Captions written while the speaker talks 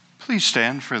Please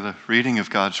stand for the reading of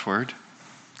God's word.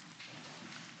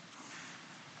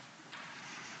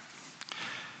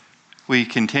 We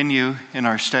continue in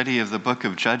our study of the book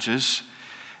of Judges,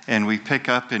 and we pick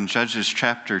up in Judges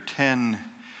chapter 10,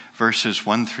 verses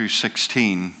 1 through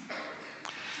 16.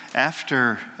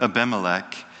 After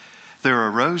Abimelech, there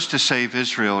arose to save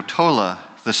Israel Tola,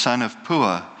 the son of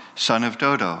Puah, son of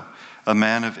Dodo, a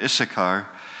man of Issachar,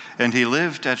 and he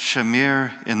lived at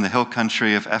Shamir in the hill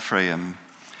country of Ephraim.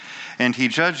 And he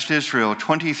judged Israel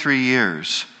 23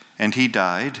 years, and he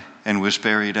died and was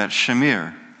buried at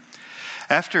Shamir.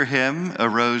 After him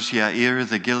arose Yair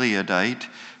the Gileadite,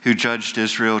 who judged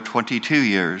Israel 22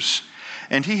 years.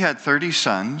 And he had 30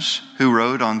 sons, who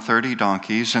rode on 30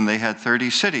 donkeys, and they had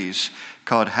 30 cities,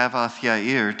 called Havoth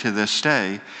Yair to this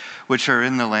day, which are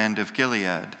in the land of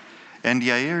Gilead. And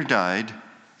Yair died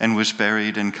and was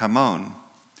buried in Kamon.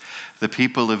 The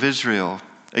people of Israel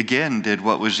again did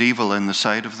what was evil in the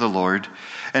sight of the Lord,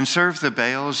 and served the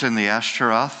Baals and the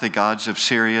Ashtaroth, the gods of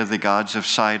Syria, the gods of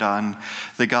Sidon,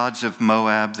 the gods of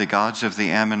Moab, the gods of the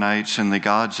Ammonites, and the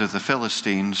gods of the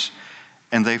Philistines.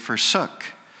 And they forsook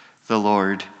the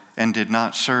Lord and did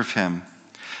not serve him.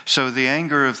 So the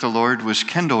anger of the Lord was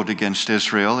kindled against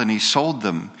Israel, and he sold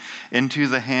them into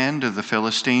the hand of the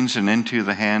Philistines and into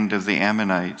the hand of the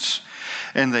Ammonites.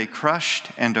 And they crushed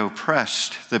and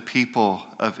oppressed the people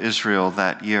of Israel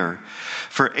that year.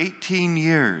 For 18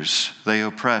 years they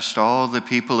oppressed all the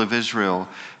people of Israel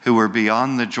who were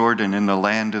beyond the Jordan in the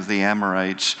land of the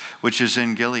Amorites, which is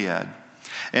in Gilead.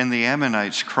 And the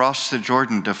Ammonites crossed the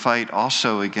Jordan to fight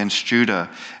also against Judah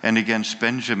and against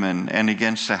Benjamin and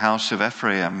against the house of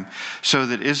Ephraim, so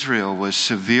that Israel was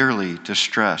severely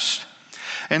distressed.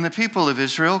 And the people of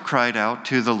Israel cried out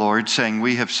to the Lord, saying,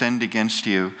 "We have sinned against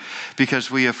you,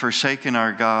 because we have forsaken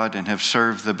our God and have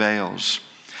served the Baals."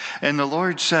 And the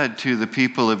Lord said to the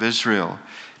people of Israel,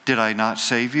 "Did I not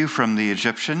save you from the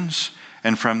Egyptians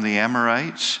and from the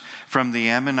Amorites, from the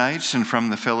Ammonites and from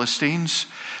the Philistines?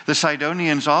 The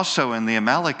Sidonians also and the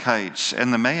Amalekites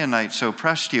and the Maonites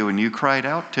oppressed you, and you cried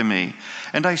out to me,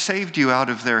 and I saved you out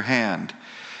of their hand.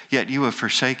 Yet you have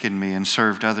forsaken me and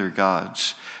served other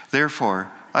gods. Therefore,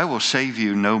 I will save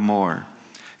you no more.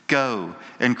 Go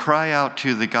and cry out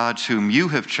to the gods whom you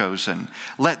have chosen.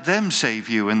 Let them save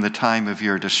you in the time of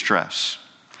your distress."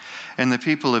 And the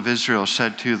people of Israel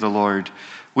said to the Lord,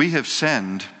 "We have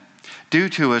sinned. Do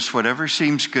to us whatever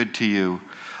seems good to you.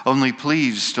 Only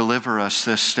please deliver us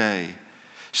this day."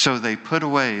 So they put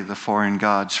away the foreign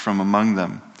gods from among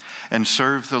them and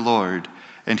served the Lord,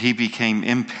 and he became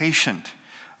impatient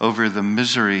over the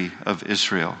misery of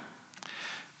Israel.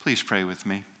 Please pray with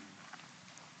me.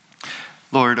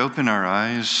 Lord, open our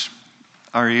eyes,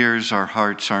 our ears, our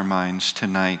hearts, our minds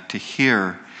tonight to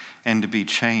hear and to be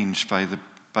changed by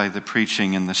the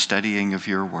preaching and the studying of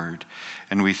your word.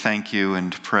 And we thank you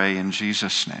and pray in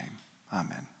Jesus' name.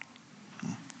 Amen.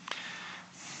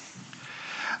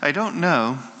 I don't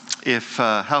know if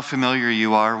how familiar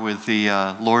you are with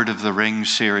the Lord of the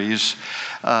Rings series,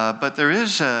 but there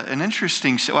is an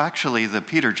interesting, actually the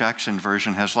Peter Jackson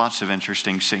version has lots of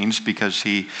interesting scenes because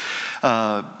he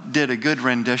did a good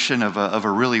rendition of a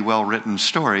really well-written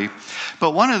story.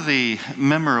 But one of the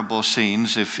memorable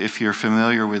scenes, if you're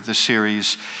familiar with the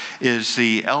series, is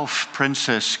the elf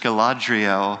princess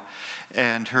Galadriel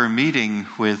and her meeting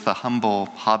with the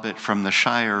humble hobbit from the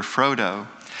Shire, Frodo.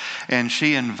 And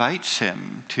she invites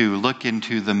him to look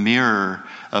into the mirror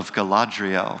of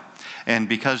Galadriel. And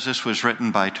because this was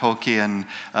written by Tolkien,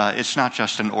 it's not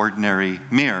just an ordinary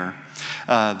mirror.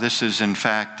 This is, in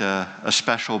fact, a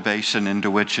special basin into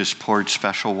which is poured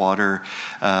special water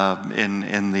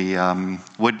in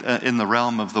the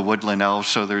realm of the woodland elves.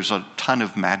 So there's a ton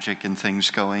of magic and things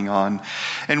going on.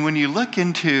 And when you look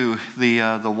into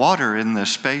the water in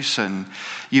this basin,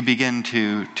 you begin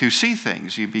to see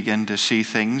things. You begin to see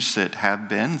things that have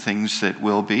been, things that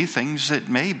will be, things that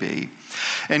may be.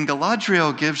 And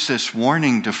Galadriel gives this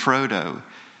warning to Frodo: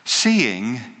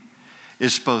 seeing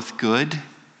is both good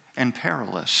and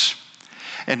perilous.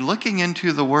 And looking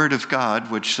into the Word of God,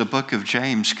 which the book of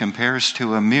James compares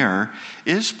to a mirror,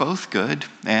 is both good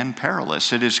and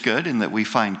perilous. It is good in that we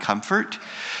find comfort.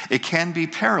 It can be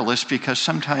perilous because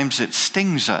sometimes it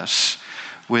stings us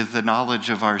with the knowledge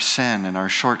of our sin and our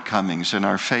shortcomings and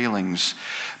our failings.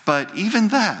 But even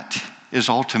that is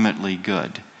ultimately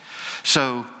good.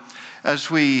 So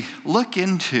as we look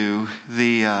into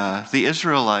the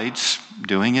Israelites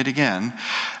doing it again,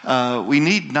 we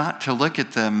need not to look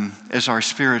at them as our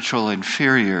spiritual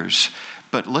inferiors,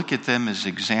 but look at them as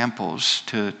examples,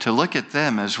 to look at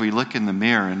them as we look in the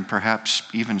mirror and perhaps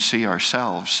even see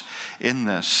ourselves in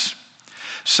this.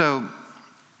 So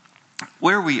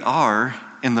where we are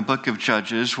in the book of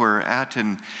Judges, we're at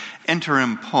an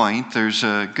interim point. There's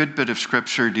a good bit of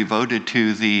scripture devoted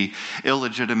to the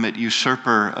illegitimate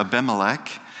usurper Abimelech,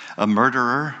 a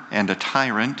murderer and a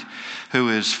tyrant, who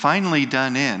is finally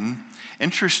done in,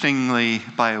 interestingly,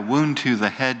 by a wound to the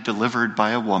head delivered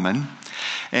by a woman.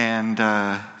 And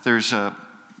there's a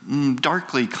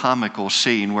darkly comical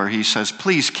scene where he says,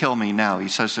 "Please kill me now." He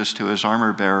says this to his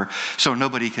armor bearer, so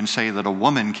nobody can say that a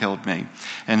woman killed me.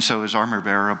 And so his armor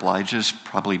bearer obliges,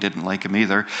 probably didn't like him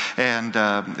either. And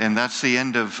that's the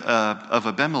end of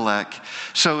Abimelech.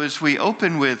 So as we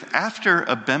open with, after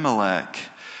Abimelech,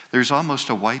 there's almost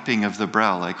a wiping of the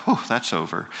brow, like, oh, that's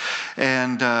over.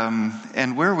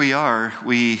 And where we are,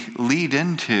 we lead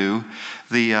into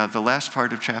the last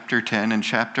part of chapter 10, and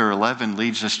chapter 11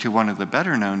 leads us to one of the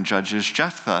better-known judges,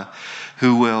 Jephthah,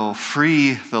 who will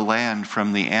free the land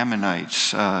from the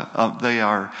Ammonites. They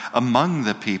are among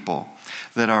the people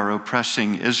that are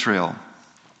oppressing Israel.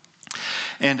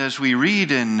 And as we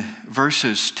read in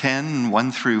verses 10,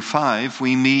 1 through 5,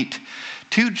 we meet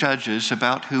two judges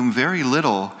about whom very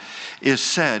little is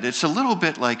said. It's a little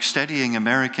bit like studying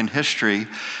American history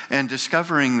and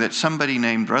discovering that somebody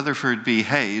named Rutherford B.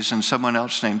 Hayes and someone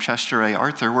else named Chester A.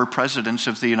 Arthur were presidents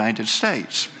of the United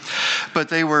States. But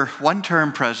they were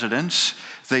one-term presidents.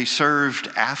 They served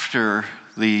after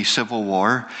the Civil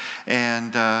War,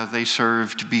 and they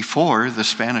served before the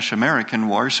Spanish-American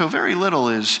War, so very little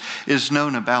is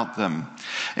known about them.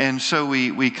 And so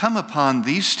we come upon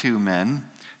these two men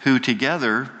who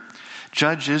together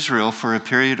judge Israel for a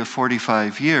period of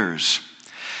 45 years.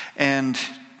 And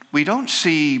we don't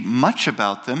see much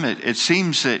about them. It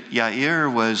seems that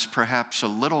Yair was perhaps a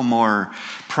little more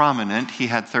prominent. He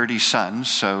had 30 sons,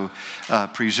 so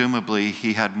presumably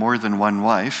he had more than one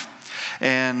wife.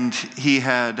 And he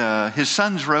had, his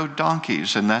sons rode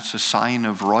donkeys, and that's a sign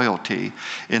of royalty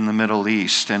in the Middle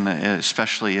East, and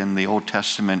especially in the Old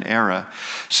Testament era.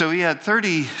 So he had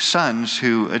 30 sons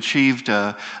who achieved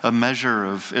a measure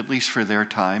of, at least for their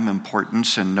time,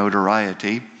 importance and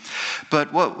notoriety.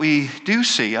 But what we do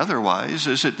see otherwise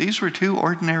is that these were two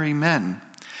ordinary men.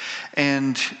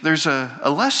 And there's a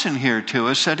lesson here to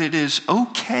us that it is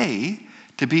okay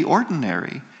to be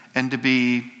ordinary and to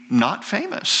be not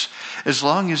famous, as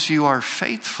long as you are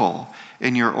faithful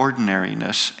in your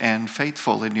ordinariness and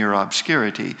faithful in your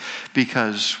obscurity,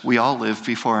 because we all live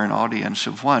before an audience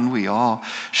of one. We all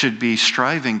should be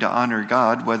striving to honor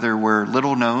God, whether we're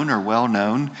little known or well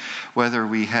known, whether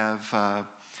we have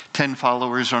 10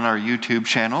 followers on our YouTube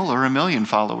channel or 1 million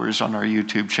followers on our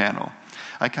YouTube channel.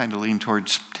 I kind of lean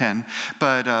towards 10,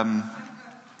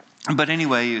 But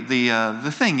anyway,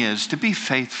 the thing is to be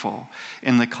faithful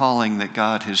in the calling that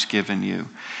God has given you,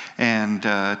 and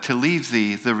to leave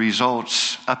the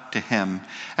results up to Him.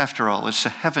 After all, it's the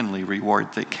heavenly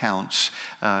reward that counts,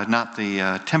 not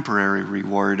the temporary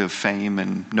reward of fame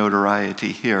and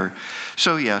notoriety here.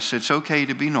 So yes, it's okay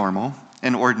to be normal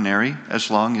and ordinary as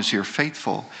long as you're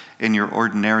faithful in your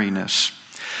ordinariness.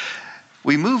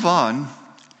 We move on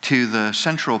to the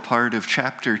central part of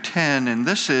chapter 10, and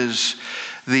this is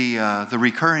the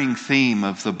recurring theme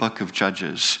of the book of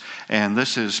Judges. And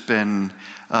this has been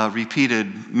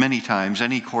repeated many times.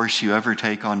 Any course you ever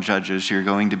take on Judges, you're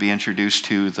going to be introduced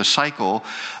to the cycle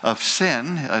of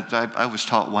sin. I was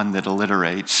taught one that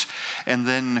alliterates. And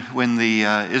then when the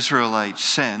Israelites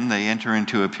sin, they enter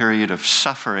into a period of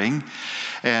suffering.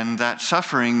 And that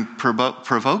suffering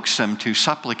provokes them to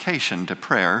supplication, to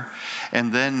prayer.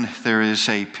 And then there is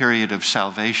a period of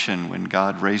salvation when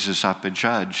God raises up a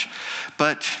judge.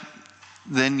 But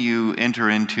then you enter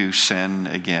into sin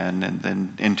again, and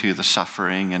then into the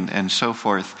suffering and so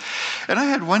forth. And I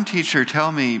had one teacher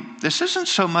tell me, this isn't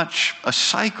so much a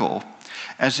cycle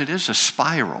as it is a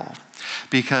spiral.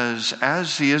 Because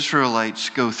as the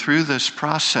Israelites go through this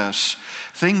process,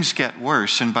 things get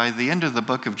worse. And by the end of the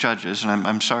book of Judges, and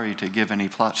I'm sorry to give any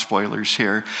plot spoilers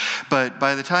here, but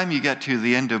by the time you get to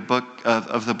the end of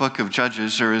the book of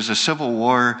Judges, there is a civil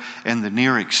war and the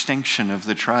near extinction of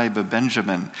the tribe of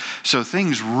Benjamin. So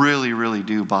things really, really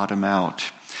do bottom out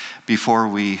before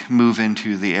we move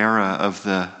into the era of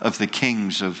the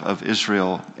kings of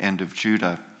Israel and of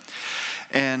Judah.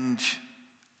 And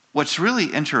what's really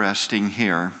interesting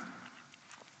here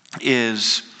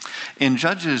is in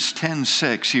Judges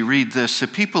 10:6, you read this: the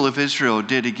people of Israel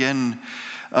did again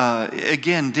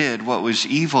again did what was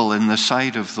evil in the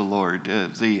sight of the Lord.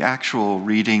 The actual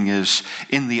reading is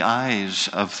in the eyes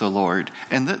of the Lord.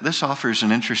 And this offers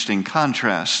an interesting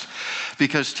contrast,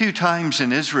 because 2 times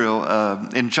in Israel,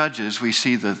 in Judges, we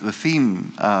see the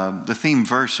theme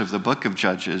verse of the book of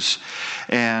Judges.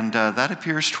 And that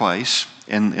appears twice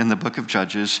in the book of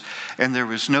Judges. And there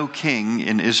was no king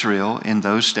in Israel in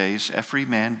those days. Every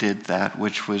man did that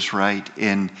which was right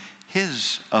in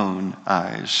his own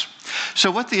eyes.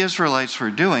 So what the Israelites were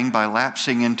doing by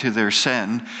lapsing into their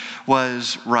sin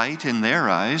was right in their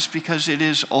eyes, because it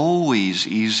is always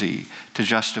easy to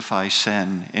justify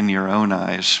sin in your own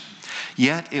eyes.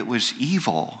 Yet it was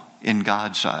evil in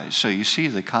God's eyes. So you see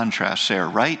the contrast there.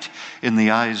 Right in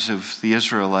the eyes of the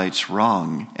Israelites,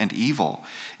 wrong, and evil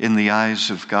in the eyes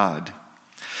of God.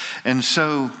 And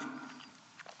so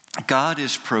God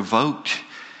is provoked.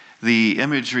 The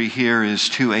imagery here is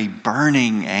to a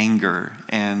burning anger,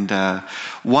 and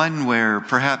one where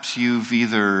perhaps you've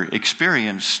either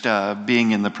experienced being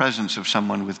in the presence of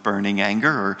someone with burning anger,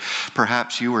 or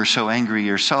perhaps you were so angry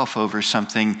yourself over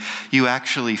something you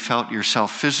actually felt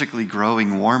yourself physically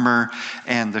growing warmer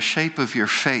and the shape of your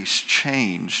face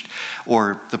changed,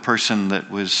 or the person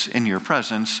that was in your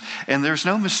presence. And there's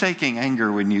no mistaking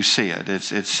anger when you see it.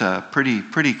 It's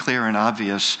pretty clear and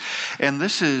obvious. And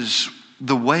this is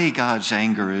the way God's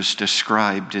anger is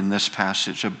described in this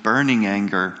passage, a burning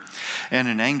anger, and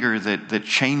an anger that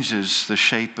changes the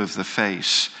shape of the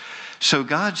face. So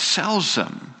God sells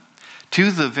them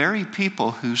to the very people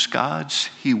whose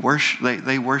gods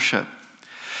they worship.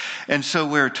 And so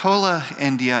where Tola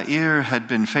and Yair had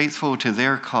been faithful to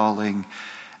their calling,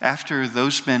 after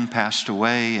those men passed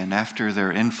away and after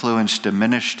their influence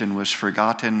diminished and was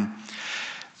forgotten,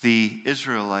 the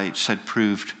Israelites had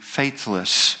proved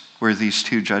faithless, where these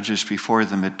 2 judges before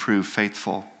them had proved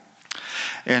faithful.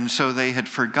 And so they had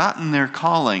forgotten their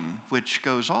calling, which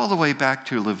goes all the way back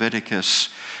to Leviticus,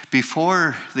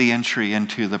 before the entry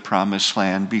into the promised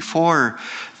land, before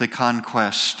the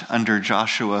conquest under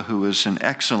Joshua, who was an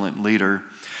excellent leader,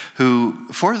 who,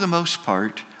 for the most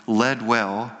part, led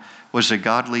well, was a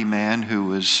godly man who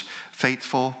was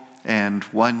faithful, and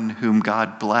one whom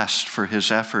God blessed for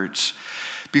his efforts.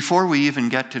 Before we even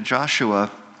get to Joshua,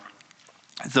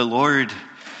 the Lord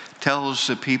tells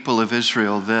the people of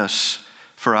Israel this: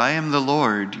 "For I am the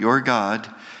Lord, your God,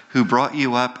 who brought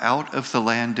you up out of the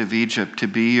land of Egypt to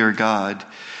be your God.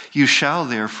 You shall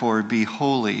therefore be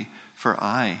holy, for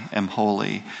I am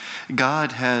holy."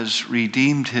 God has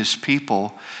redeemed his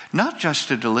people, not just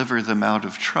to deliver them out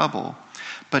of trouble,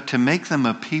 but to make them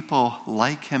a people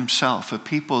like himself, a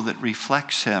people that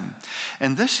reflects him.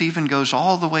 And this even goes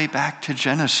all the way back to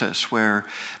Genesis, where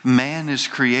man is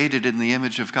created in the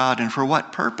image of God. And for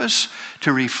what purpose?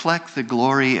 To reflect the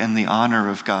glory and the honor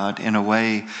of God in a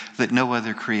way that no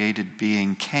other created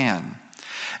being can.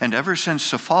 And ever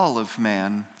since the fall of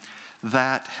man,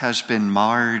 that has been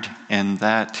marred, and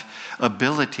that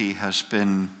ability has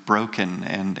been broken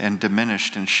and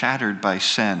diminished and shattered by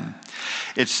sin.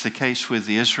 It's the case with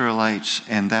the Israelites,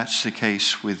 and that's the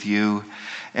case with you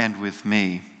and with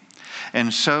me.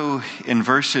 And so in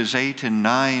verses 8 and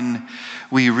 9,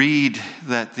 we read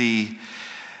that the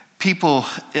people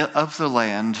of the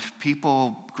land,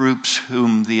 people groups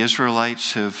whom the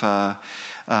Israelites have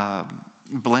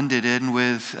blended in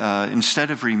with,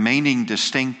 instead of remaining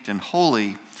distinct and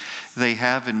holy, they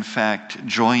have in fact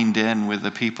joined in with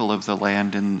the people of the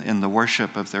land in the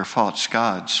worship of their false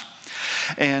gods.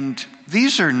 And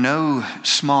these are no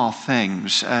small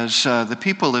things, as the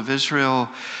people of Israel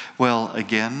will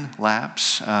again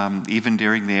lapse. Even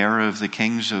during the era of the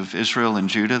kings of Israel and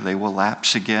Judah, they will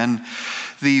lapse again.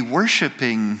 The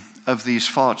worshiping of these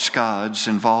false gods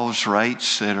involves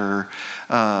rites that are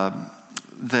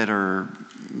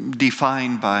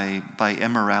defined by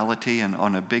immorality and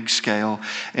on a big scale,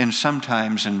 and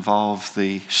sometimes involve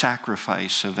the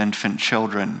sacrifice of infant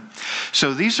children.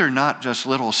 So these are not just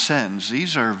little sins.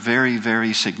 These are very,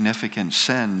 very significant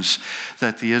sins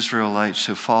that the Israelites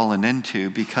have fallen into,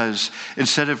 because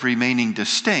instead of remaining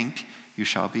distinct, "You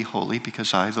shall be holy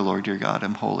because I, the Lord your God,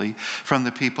 am holy," from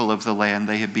the people of the land,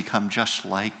 they have become just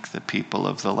like the people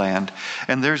of the land.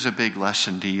 And there's a big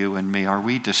lesson to you and me. Are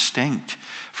we distinct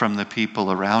from the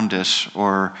people around us,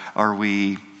 or are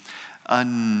we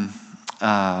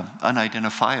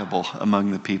unidentifiable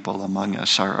among the people among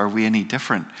us? Are we any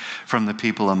different from the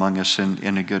people among us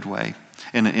in a good way,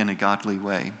 in a godly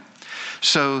way?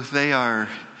 So they are,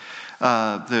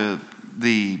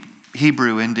 the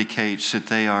Hebrew indicates that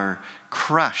they are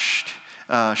crushed,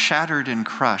 shattered and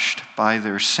crushed by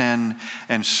their sin,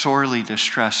 and sorely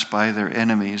distressed by their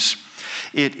enemies.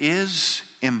 It is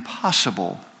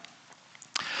impossible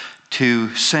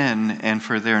to sin and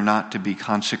for there not to be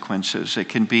consequences. It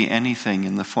can be anything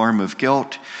in the form of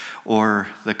guilt or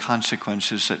the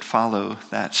consequences that follow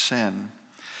that sin.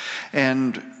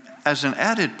 And as an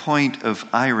added point of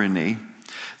irony,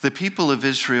 the people of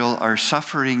Israel are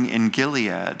suffering in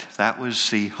Gilead. That was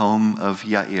the home of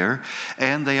Yair.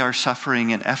 And they are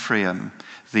suffering in Ephraim,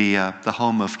 the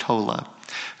home of Tola,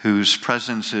 whose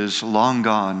presence is long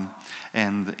gone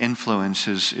and the influence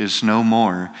is no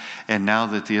more. And now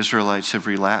that the Israelites have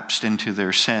relapsed into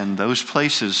their sin, those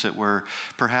places that were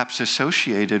perhaps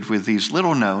associated with these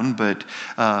little known but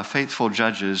faithful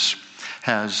judges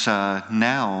has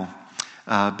now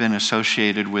been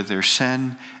associated with their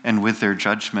sin and with their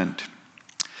judgment.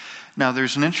 Now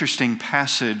there's an interesting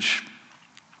passage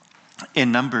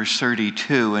in Numbers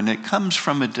 32, and it comes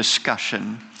from a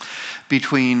discussion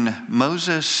between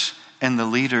Moses and the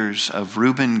leaders of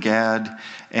Reuben, Gad,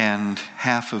 and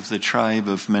half of the tribe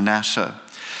of Manasseh.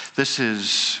 This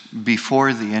is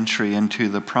before the entry into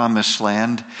the Promised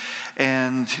Land.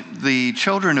 And the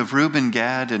children of Reuben,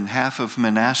 Gad, and half of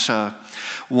Manasseh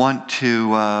want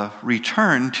to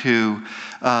return to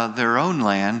their own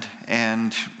land.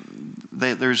 And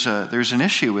there's an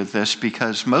issue with this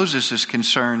because Moses is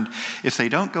concerned if they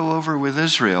don't go over with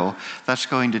Israel, that's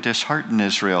going to dishearten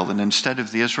Israel. And instead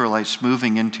of the Israelites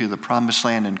moving into the Promised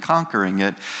Land and conquering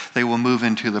it, they will move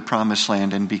into the Promised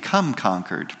Land and become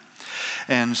conquered.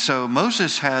 And so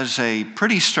Moses has a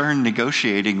pretty stern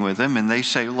negotiating with them, and they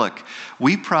say, look,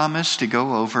 we promise to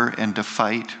go over and to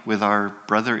fight with our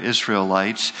brother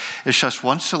Israelites. It's just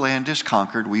once the land is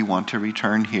conquered, we want to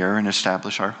return here and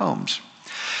establish our homes.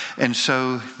 And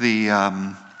so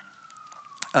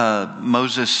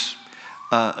Moses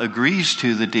agrees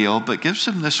to the deal, but gives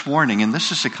them this warning, and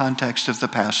this is the context of the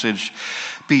passage: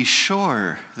 be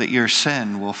sure that your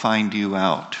sin will find you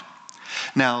out.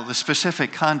 Now, the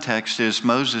specific context is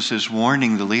Moses is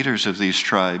warning the leaders of these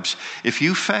tribes, if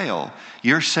you fail,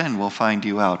 your sin will find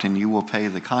you out and you will pay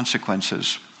the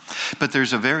consequences. But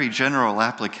there's a very general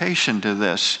application to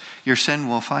this. Your sin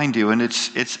will find you, and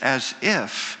it's as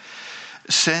if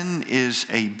sin is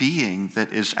a being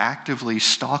that is actively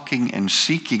stalking and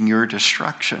seeking your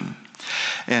destruction.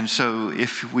 And so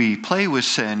if we play with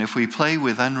sin, if we play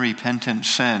with unrepentant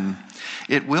sin,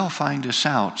 it will find us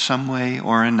out some way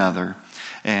or another,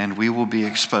 and we will be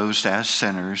exposed as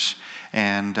sinners,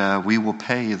 and we will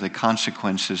pay the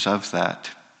consequences of that.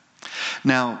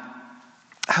 Now,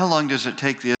 how long does it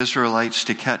take the Israelites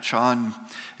to catch on?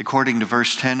 According to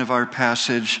verse 10 of our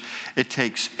passage, it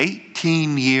takes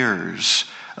 18 years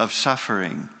of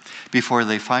suffering before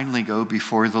they finally go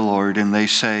before the Lord and they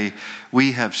say,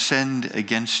 we have sinned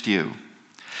against you.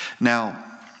 Now,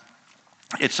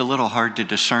 it's a little hard to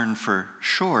discern for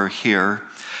sure here,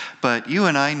 but you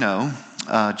and I know,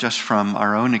 just from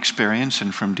our own experience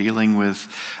and from dealing with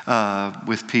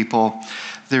people,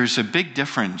 there's a big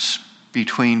difference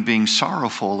between being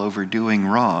sorrowful over doing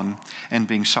wrong and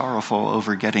being sorrowful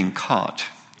over getting caught.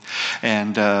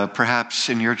 And perhaps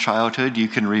in your childhood you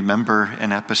can remember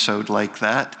an episode like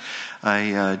that.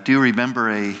 I do remember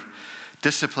a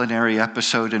disciplinary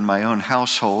episode in my own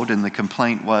household, and the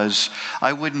complaint was,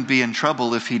 I wouldn't be in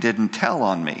trouble if he didn't tell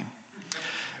on me.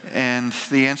 And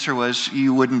the answer was,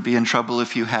 you wouldn't be in trouble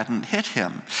if you hadn't hit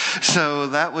him. So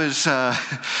that was,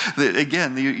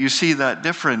 again, you see that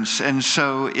difference. And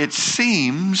so it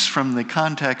seems from the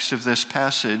context of this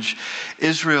passage,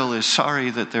 Israel is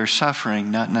sorry that they're suffering,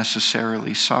 not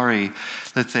necessarily sorry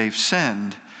that they've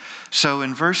sinned. So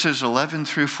in verses 11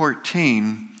 through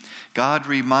 14, God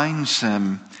reminds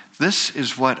them, this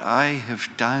is what I have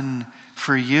done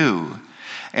for you.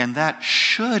 And that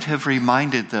should have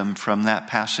reminded them from that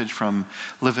passage from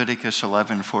Leviticus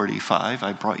 11:45.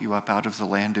 I brought you up out of the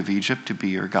land of Egypt to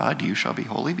be your God. You shall be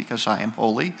holy because I am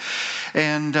holy.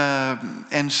 And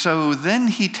so then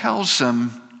he tells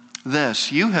them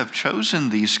this, you have chosen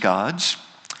these gods.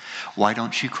 Why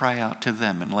don't you cry out to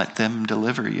them and let them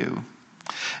deliver you?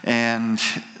 And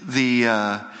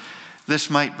this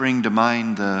might bring to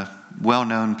mind the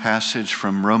well-known passage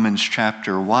from Romans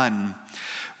chapter 1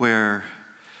 where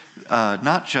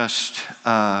not just,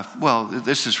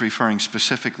 this is referring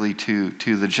specifically to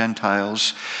the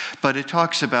Gentiles, but it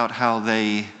talks about how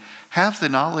they have the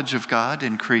knowledge of God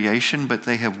in creation, but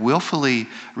they have willfully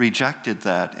rejected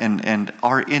that and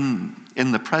are in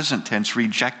the present tense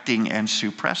rejecting and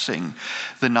suppressing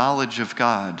the knowledge of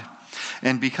God.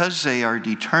 And because they are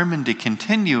determined to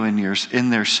continue in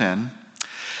their sin,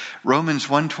 Romans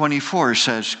 1:24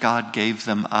 says God gave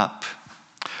them up.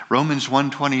 Romans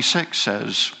 1:26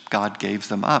 says God gave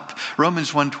them up.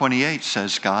 Romans 1:28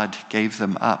 says God gave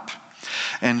them up.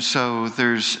 And so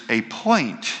there's a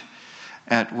point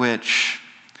at which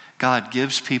God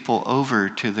gives people over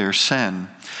to their sin.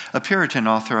 A Puritan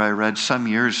author I read some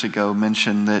years ago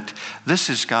mentioned that this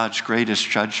is God's greatest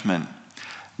judgment,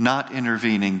 not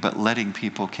intervening, but letting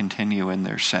people continue in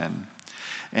their sin.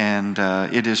 And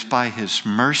it is by his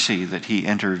mercy that he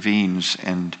intervenes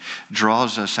and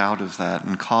draws us out of that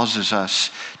and causes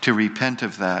us to repent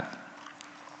of that.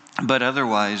 But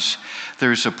otherwise,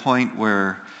 there's a point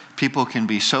where people can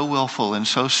be so willful and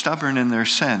so stubborn in their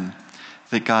sin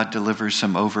that God delivers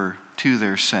them over to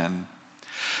their sin.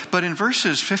 But in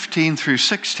verses 15 through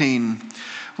 16,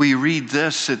 we read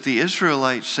this, that the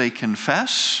Israelites, they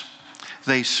confess,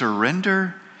 they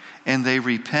surrender, and they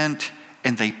repent,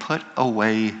 and they put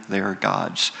away their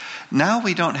gods. Now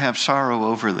we don't have sorrow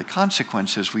over the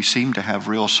consequences. We seem to have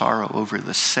real sorrow over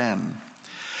the sin.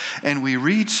 And we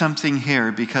read something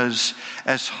here because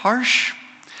as harsh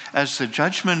as the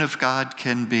judgment of God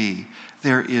can be,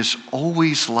 there is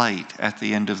always light at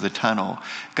the end of the tunnel.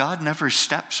 God never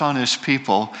steps on his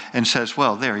people and says,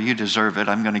 well, there, you deserve it.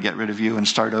 I'm going to get rid of you and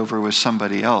start over with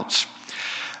somebody else.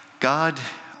 God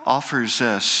offers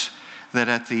this, that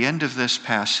at the end of this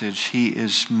passage, he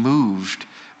is moved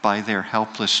by their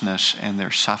helplessness and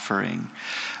their suffering.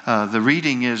 The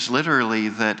reading is literally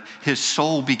that his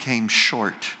soul became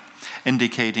short,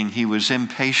 indicating he was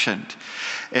impatient,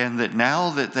 and that now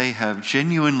that they have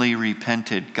genuinely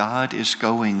repented, God is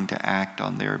going to act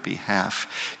on their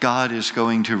behalf. God is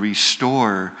going to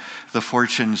restore the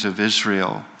fortunes of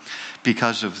Israel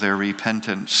because of their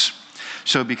repentance.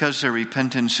 So because their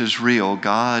repentance is real,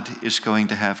 God is going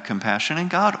to have compassion, and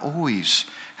God always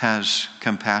has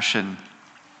compassion.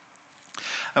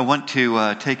 I want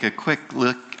to take a quick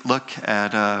look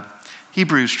at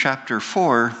Hebrews chapter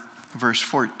 4, verse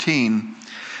 14.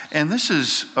 And this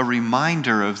is a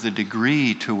reminder of the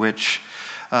degree to which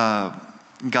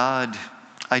God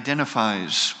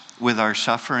identifies with our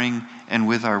suffering and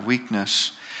with our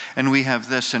weakness. And we have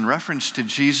this in reference to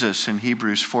Jesus in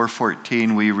Hebrews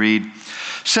 4:14. We read,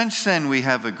 "Since then we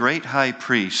have a great high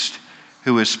priest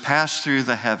who has passed through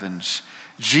the heavens,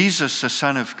 Jesus the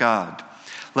Son of God.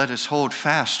 Let us hold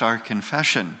fast our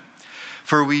confession.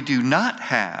 For we do not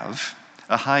have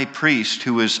a high priest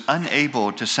who is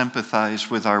unable to sympathize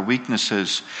with our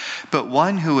weaknesses, but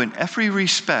one who in every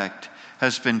respect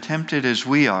has been tempted as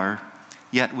we are,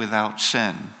 yet without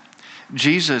sin."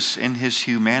 Jesus, in his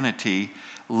humanity,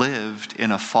 lived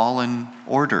in a fallen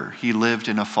order. He lived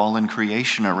in a fallen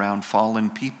creation around fallen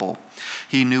people.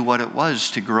 He knew what it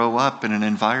was to grow up in an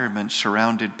environment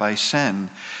surrounded by sin.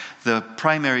 The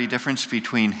primary difference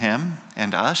between him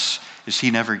and us is he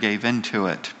never gave in to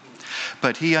it.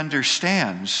 But he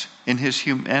understands in his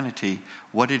humanity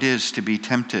what it is to be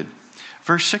tempted.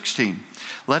 Verse 16,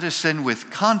 "Let us then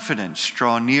with confidence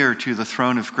draw near to the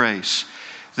throne of grace,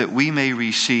 that we may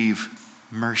receive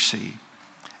mercy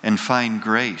and find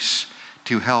grace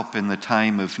to help in the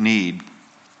time of need."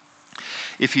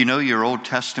 If you know your Old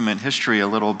Testament history a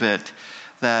little bit,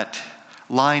 that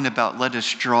line about "let us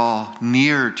draw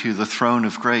near to the throne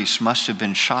of grace" must have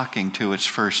been shocking to its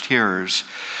first hearers,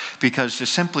 because to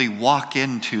simply walk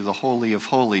into the Holy of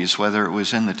Holies, whether it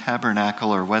was in the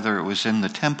tabernacle or whether it was in the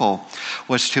temple,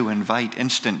 was to invite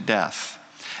instant death.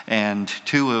 And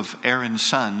two of Aaron's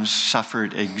sons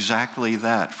suffered exactly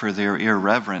that for their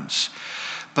irreverence.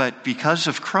 But because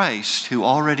of Christ, who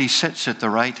already sits at the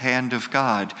right hand of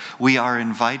God, we are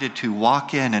invited to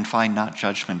walk in and find not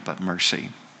judgment but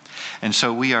mercy. And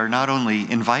so we are not only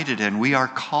invited in, we are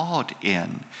called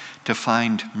in to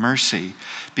find mercy,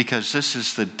 because this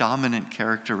is the dominant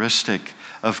characteristic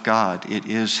of God. It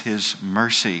is his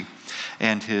mercy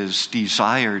and his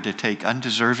desire to take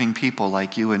undeserving people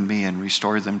like you and me and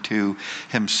restore them to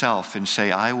himself and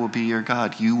say, "I will be your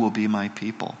God, you will be my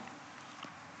people."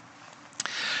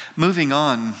 Moving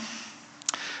on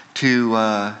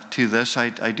to this, I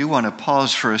do want to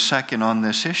pause for a second on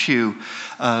this issue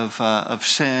of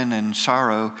sin and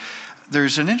sorrow.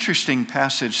 There's an interesting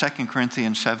passage, 2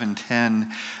 Corinthians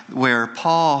 7:10, where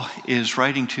Paul is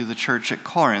writing to the church at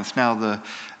Corinth. Now, the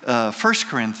 1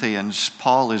 Corinthians,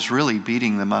 Paul is really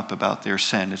beating them up about their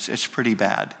sin. It's pretty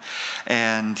bad.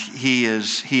 And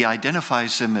he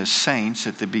identifies them as saints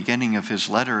at the beginning of his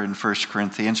letter in 1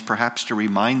 Corinthians, perhaps to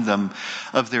remind them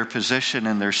of their position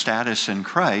and their status in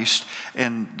Christ.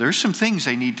 And there's some things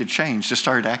they need to change to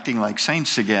start acting like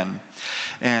saints again.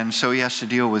 And so he has to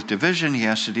deal with division, he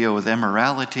has to deal with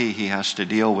immorality, he has to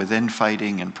deal with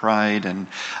infighting and pride and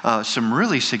some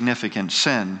really significant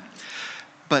sin.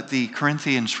 But the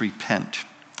Corinthians repent.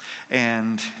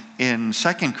 And in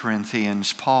 2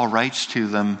 Corinthians, Paul writes to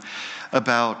them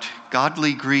about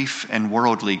godly grief and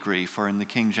worldly grief, or in the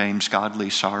King James, godly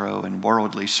sorrow and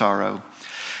worldly sorrow.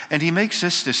 And he makes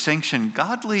this distinction: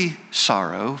 godly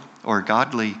sorrow or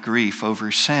godly grief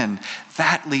over sin,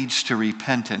 that leads to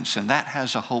repentance, and that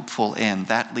has a hopeful end.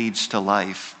 That leads to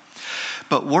life.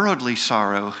 But worldly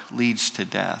sorrow leads to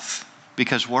death,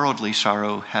 because worldly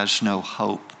sorrow has no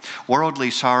hope.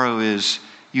 Worldly sorrow is,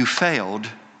 you failed,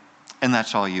 and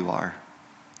that's all you are.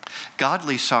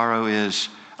 Godly sorrow is,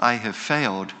 I have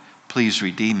failed, please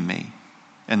redeem me.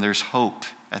 And there's hope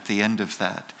at the end of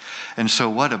that. And so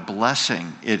what a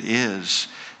blessing it is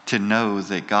to know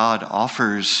that God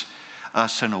offers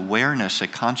us an awareness, a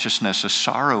consciousness, a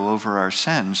sorrow over our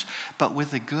sins, but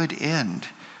with a good end,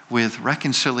 with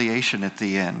reconciliation at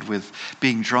the end, with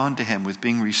being drawn to him, with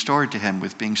being restored to him,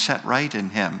 with being set right in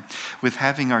him, with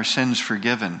having our sins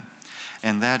forgiven.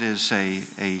 And that is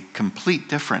a complete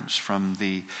difference from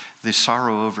the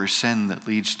sorrow over sin that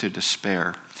leads to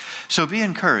despair. So be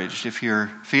encouraged if you're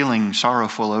feeling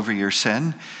sorrowful over your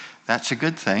sin. That's a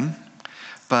good thing.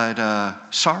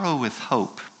 But sorrow with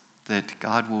hope that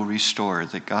God will restore,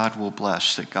 that God will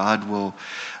bless, that God will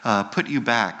put you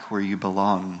back where you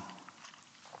belong.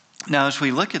 Now, as we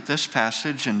look at this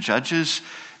passage in Judges,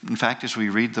 in fact, as we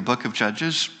read the book of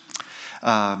Judges,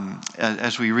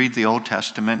 as we read the Old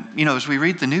Testament, as we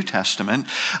read the New Testament,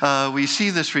 we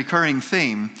see this recurring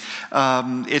theme.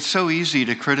 It's so easy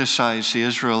to criticize the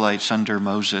Israelites under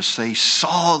Moses. They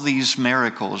saw these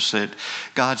miracles that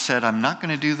God said, I'm not going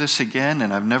to do this again,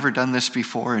 and I've never done this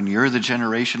before, and you're the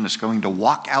generation that's going to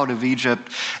walk out of Egypt,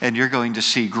 and you're going to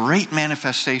see great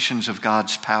manifestations of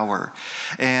God's power.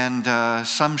 And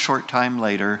some short time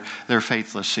later, they're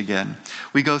faithless again.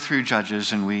 We go through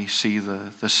Judges, and we see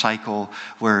the cycle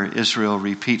where Israel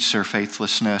repeats their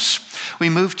faithlessness. We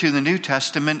move to the New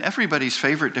Testament. Everybody's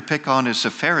favorite to pick on is the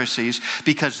Pharisees,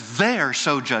 because they're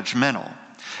so judgmental.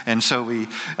 And so we,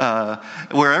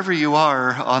 wherever you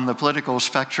are on the political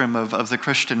spectrum of the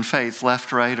Christian faith,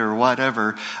 left, right, or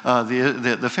whatever,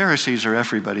 the Pharisees are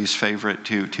everybody's favorite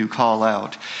to call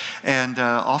out. And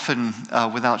often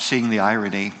without seeing the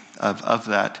irony of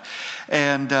that.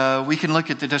 And we can look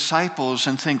at the disciples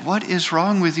and think, what is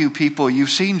wrong with you people? You've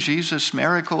seen Jesus'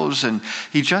 miracles, and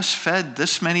he just fed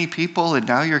this many people, and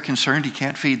now you're concerned he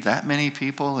can't feed that many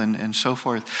people, and so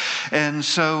forth. And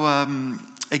so,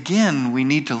 again, we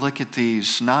need to look at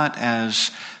these not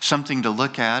as something to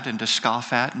look at and to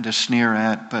scoff at and to sneer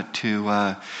at, but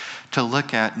to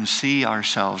look at and see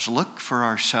ourselves, look for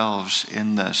ourselves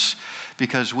in this.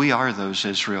 Because we are those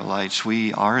Israelites,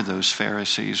 we are those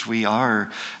Pharisees, we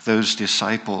are those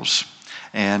disciples.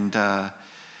 And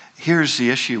here's the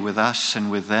issue with us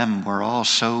and with them. We're all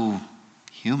so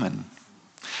human.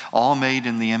 All made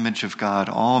in the image of God,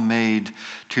 all made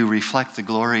to reflect the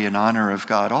glory and honor of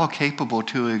God, all capable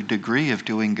to a degree of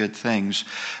doing good things,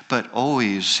 but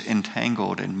always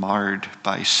entangled and marred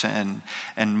by sin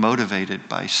and motivated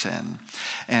by sin.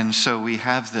 And so we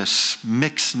have this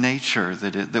mixed nature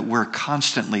that we're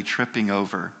constantly tripping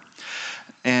over.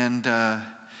 And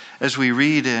as we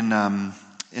read in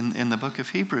the book of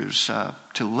Hebrews,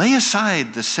 to lay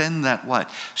aside the sin that what?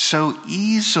 So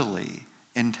easily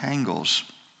entangles.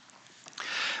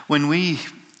 When we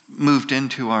moved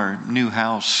into our new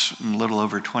house a little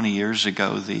over 20 years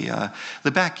ago, the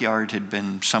backyard had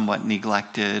been somewhat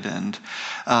neglected, and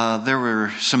there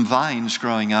were some vines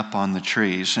growing up on the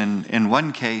trees. And in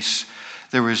one case,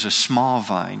 there was a small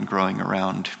vine growing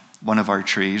around one of our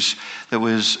trees that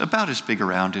was about as big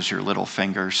around as your little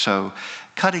finger. So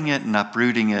cutting it and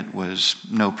uprooting it was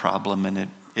no problem, and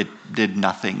it did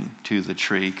nothing to the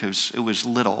tree because it was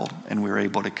little, and we were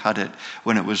able to cut it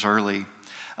when it was early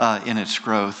in its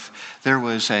growth. There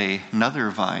was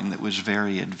another vine that was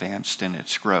very advanced in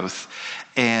its growth,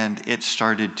 and it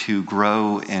started to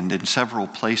grow, and in several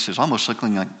places, almost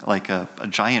looking like a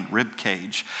giant rib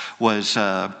cage, was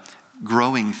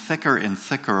growing thicker and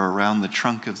thicker around the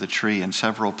trunk of the tree in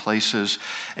several places,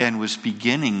 and was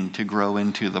beginning to grow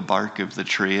into the bark of the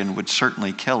tree and would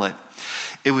certainly kill it.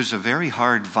 It was a very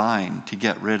hard vine to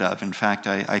get rid of. In fact,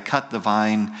 I cut the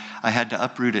vine. I had to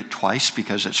uproot it twice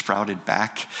because it sprouted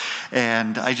back.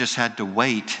 And I just had to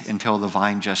wait until the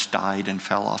vine just died and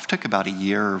fell off. It took about a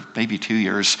year, maybe 2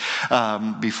 years,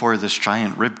 before this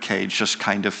giant rib cage just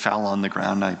kind of fell on the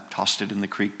ground. I tossed it in the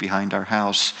creek behind our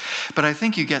house. But I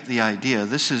think you get the idea.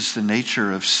 This is the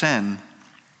nature of sin.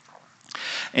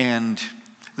 And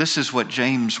this is what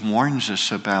James warns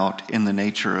us about in the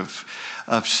nature of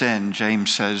sin.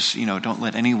 James says, don't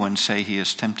let anyone say he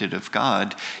is tempted of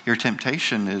God. Your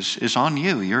temptation is on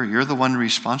you. You're the one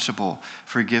responsible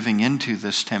for giving into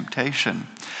this temptation.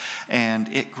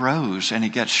 And it grows and it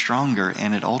gets stronger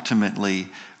and it ultimately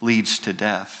leads to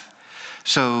death.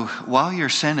 So while your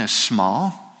sin is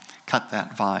small, cut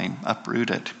that vine, uproot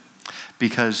it.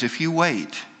 because if you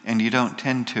wait and you don't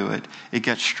tend to it, it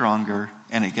gets stronger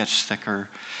and it gets thicker.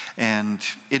 And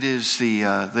it is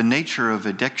the nature of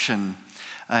addiction.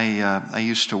 I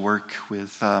used to work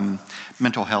with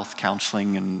mental health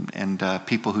counseling and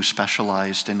people who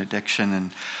specialized in addiction.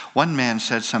 And one man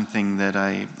said something that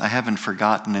I haven't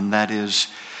forgotten, and that is,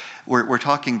 we're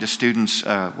talking to students,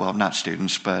 well, not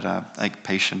students, but like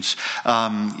patients,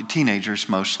 teenagers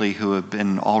mostly, who have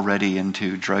been already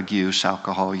into drug use,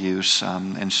 alcohol use,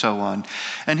 and so on.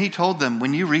 And he told them,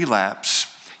 when you relapse,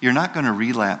 you're not going to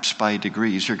relapse by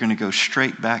degrees. You're going to go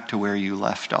straight back to where you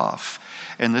left off.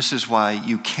 And this is why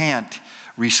you can't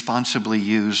responsibly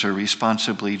use or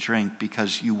responsibly drink,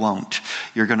 because you won't.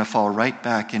 You're going to fall right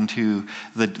back into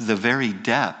the very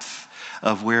depth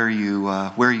of where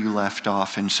you left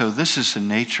off. And so this is the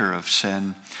nature of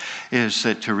sin, is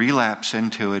that to relapse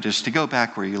into it is to go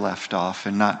back where you left off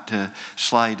and not to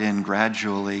slide in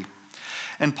gradually.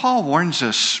 And Paul warns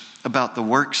us about the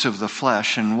works of the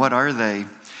flesh. And what are they?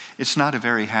 It's not a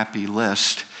very happy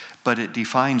list, but it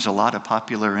defines a lot of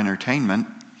popular entertainment: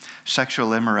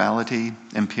 sexual immorality,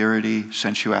 impurity,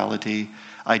 sensuality,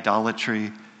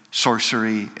 idolatry,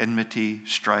 sorcery, enmity,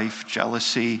 strife,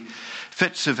 jealousy,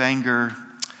 fits of anger.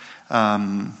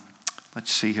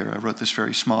 Let's see here. I wrote this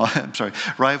very small. I'm sorry.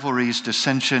 Rivalries,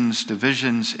 dissensions,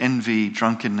 divisions, envy,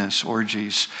 drunkenness,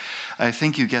 orgies. I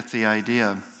think you get the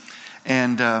idea.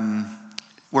 And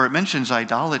where it mentions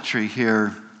idolatry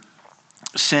here,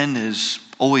 sin is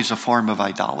always a form of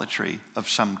idolatry of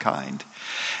some kind.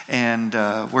 And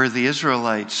where the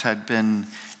Israelites had been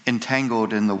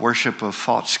entangled in the worship of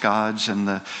false gods and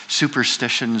the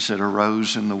superstitions that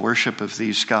arose in the worship of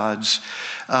these gods,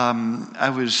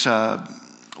 I was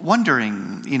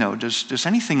wondering, does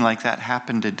anything like that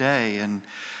happen today? And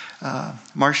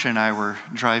Marcia and I were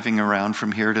driving around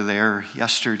from here to there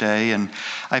yesterday, and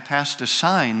I passed a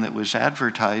sign that was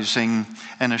advertising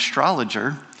an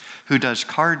astrologer who does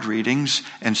card readings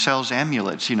and sells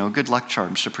amulets, good luck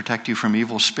charms to protect you from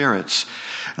evil spirits.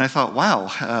 And I thought,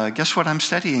 wow, guess what I'm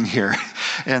studying here?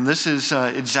 And this is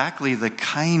exactly the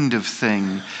kind of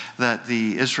thing that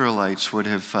the Israelites would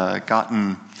have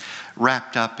gotten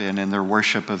wrapped up in their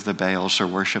worship of the Baals, their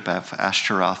worship of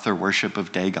Ashtaroth, their worship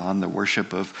of Dagon, their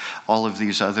worship of all of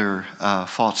these other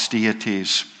false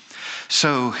deities.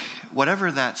 So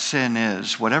whatever that sin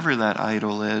is, whatever that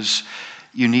idol is,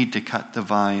 you need to cut the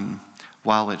vine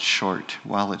while it's short,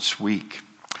 while it's weak.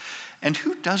 And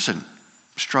who doesn't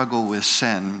struggle with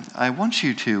sin? I want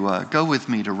you to go with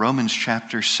me to Romans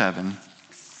chapter 7.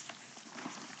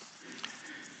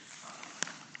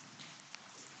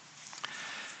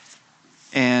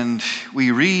 And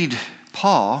we read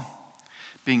Paul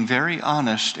being very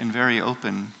honest and very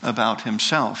open about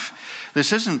himself.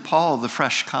 This isn't Paul, the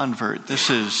fresh convert. This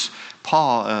is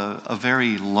Paul, a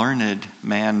very learned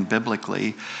man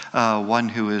biblically, one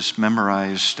who has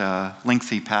memorized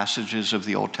lengthy passages of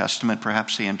the Old Testament,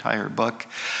 perhaps the entire book,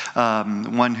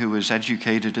 one who is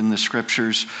educated in the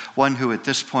scriptures, one who at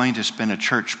this point has been a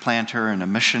church planter and a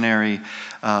missionary,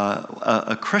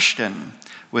 a Christian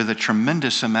with a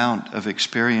tremendous amount of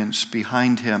experience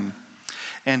behind him.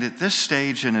 And at this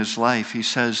stage in his life, he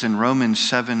says in Romans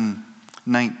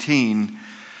 7:19,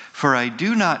 "For I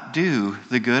do not do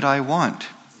the good I want,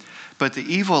 but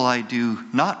the evil I do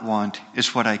not want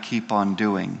is what I keep on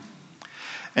doing."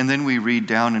 And then we read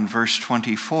down in verse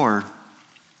 24,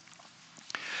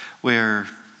 where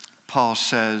Paul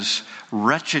says,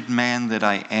 "Wretched man that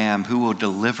I am, who will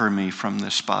deliver me from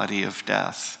this body of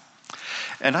death?"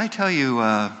 And I tell you,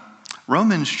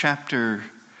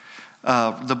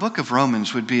 the book of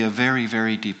Romans would be a very,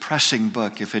 very depressing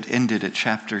book if it ended at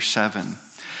chapter 7.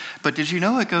 But did you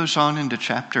know it goes on into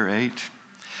chapter 8?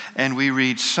 And we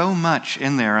read so much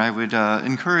in there. I would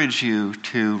encourage you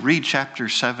to read chapter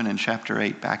 7 and chapter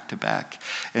 8 back to back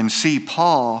and see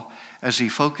Paul as he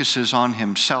focuses on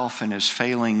himself and his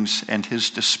failings and his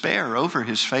despair over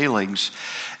his failings,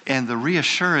 and the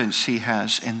reassurance he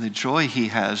has and the joy he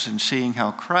has in seeing how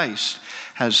Christ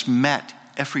has met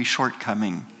every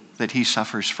shortcoming that he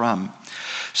suffers from.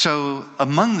 So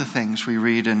among the things we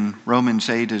read in Romans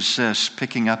 8 is this,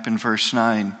 picking up in verse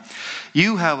 9.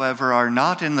 "You, however, are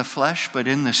not in the flesh, but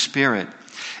in the Spirit.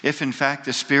 If in fact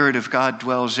the Spirit of God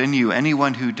dwells in you,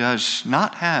 anyone who does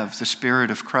not have the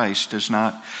Spirit of Christ does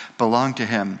not belong to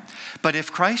him. But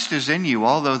if Christ is in you,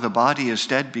 although the body is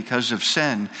dead because of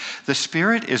sin, the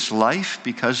Spirit is life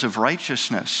because of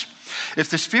righteousness. If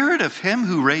the Spirit of him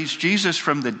who raised Jesus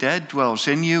from the dead dwells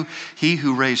in you, he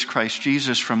who raised Christ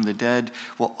Jesus from the dead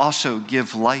will also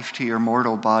give life to your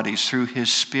mortal bodies through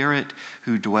his Spirit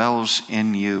who dwells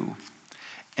in you."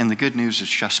 And the good news is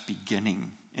just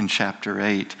beginning in chapter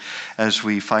 8 as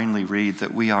we finally read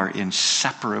that we are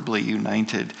inseparably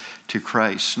united to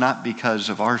Christ, not because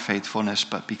of our faithfulness,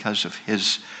 but because of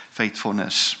his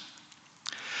faithfulness.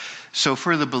 So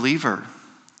for the believer,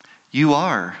 you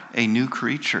are a new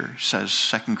creature, says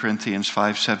 2 Corinthians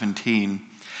 5:17,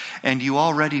 and you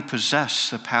already possess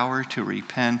the power to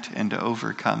repent and to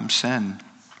overcome sin.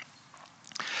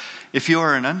 If you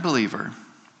are an unbeliever,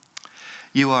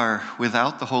 you are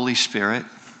without the Holy Spirit,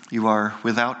 you are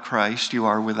without Christ, you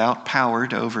are without power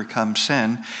to overcome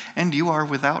sin, and you are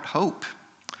without hope.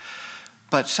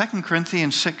 But 2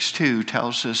 Corinthians 6:2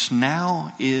 tells us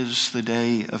now is the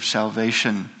day of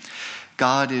salvation.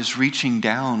 God is reaching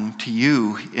down to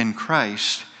you in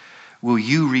Christ. Will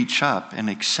you reach up and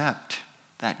accept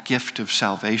that gift of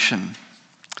salvation?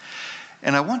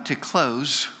 And I want to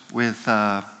close with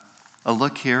a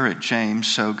look here at James.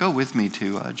 So go with me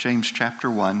to James chapter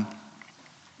 1.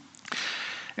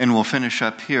 And we'll finish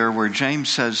up here where James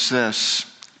says this,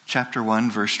 chapter 1,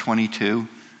 verse 22.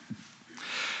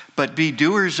 But be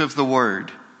doers of the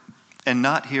word, and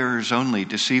not hearers only,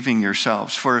 deceiving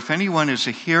yourselves. For if anyone is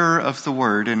a hearer of the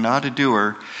word and not a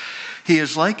doer, he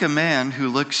is like a man who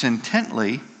looks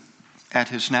intently at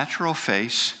his natural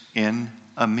face in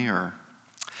a mirror.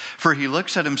 For he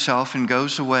looks at himself and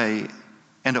goes away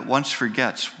and at once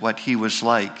forgets what he was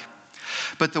like.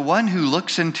 But the one who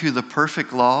looks into the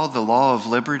perfect law, the law of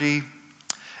liberty,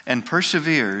 and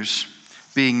perseveres,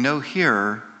 being no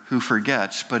hearer who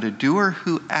forgets, but a doer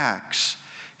who acts,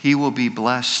 he will be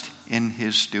blessed in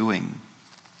his doing.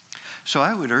 So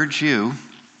I would urge you,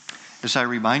 as I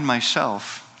remind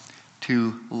myself,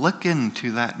 to look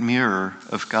into that mirror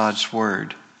of God's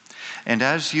word. And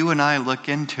as you and I look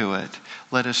into it,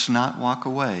 let us not walk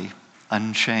away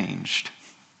unchanged.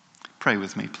 Pray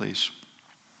with me, please.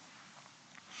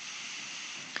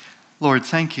 Lord,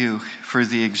 thank you for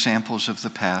the examples of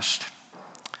the past.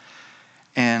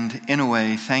 And in a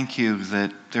way, thank you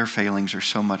that their failings are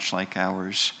so much like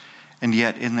ours. And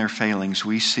yet in their failings,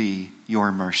 we see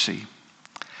your mercy.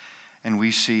 And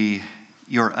we see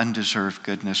your undeserved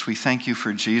goodness. We thank you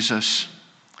for Jesus,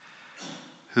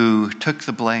 who took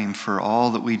the blame for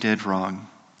all that we did wrong,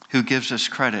 who gives us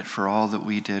credit for all that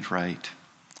we did right.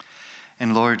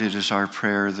 And Lord, it is our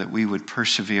prayer that we would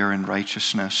persevere in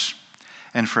righteousness,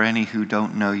 and for any who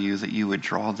don't know you, that you would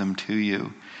draw them to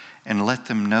you and let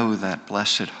them know that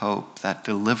blessed hope, that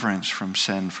deliverance from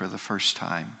sin for the first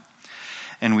time.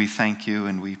 And we thank you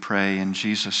and we pray in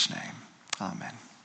Jesus' name. Amen.